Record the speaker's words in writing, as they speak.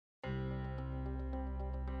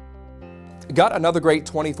Got another great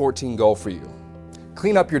 2014 goal for you.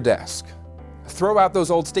 Clean up your desk. Throw out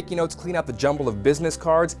those old sticky notes, clean out the jumble of business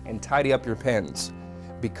cards, and tidy up your pens.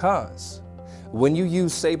 Because when you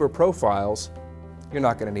use Sabre Profiles, you're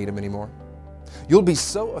not going to need them anymore. You'll be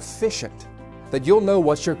so efficient that you'll know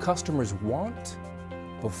what your customers want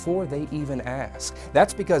before they even ask.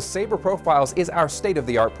 That's because Sabre Profiles is our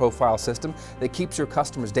state-of-the-art profile system that keeps your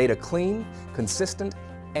customers' data clean, consistent,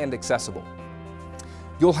 and accessible.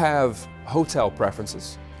 You'll have hotel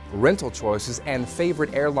preferences, rental choices, and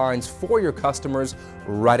favorite airlines for your customers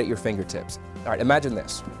right at your fingertips. All right, imagine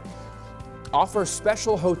this. Offer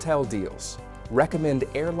special hotel deals, recommend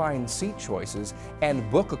airline seat choices, and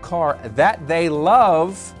book a car that they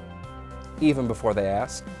love even before they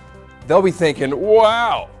ask. They'll be thinking,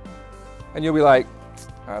 wow! And you'll be like,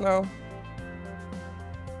 I know,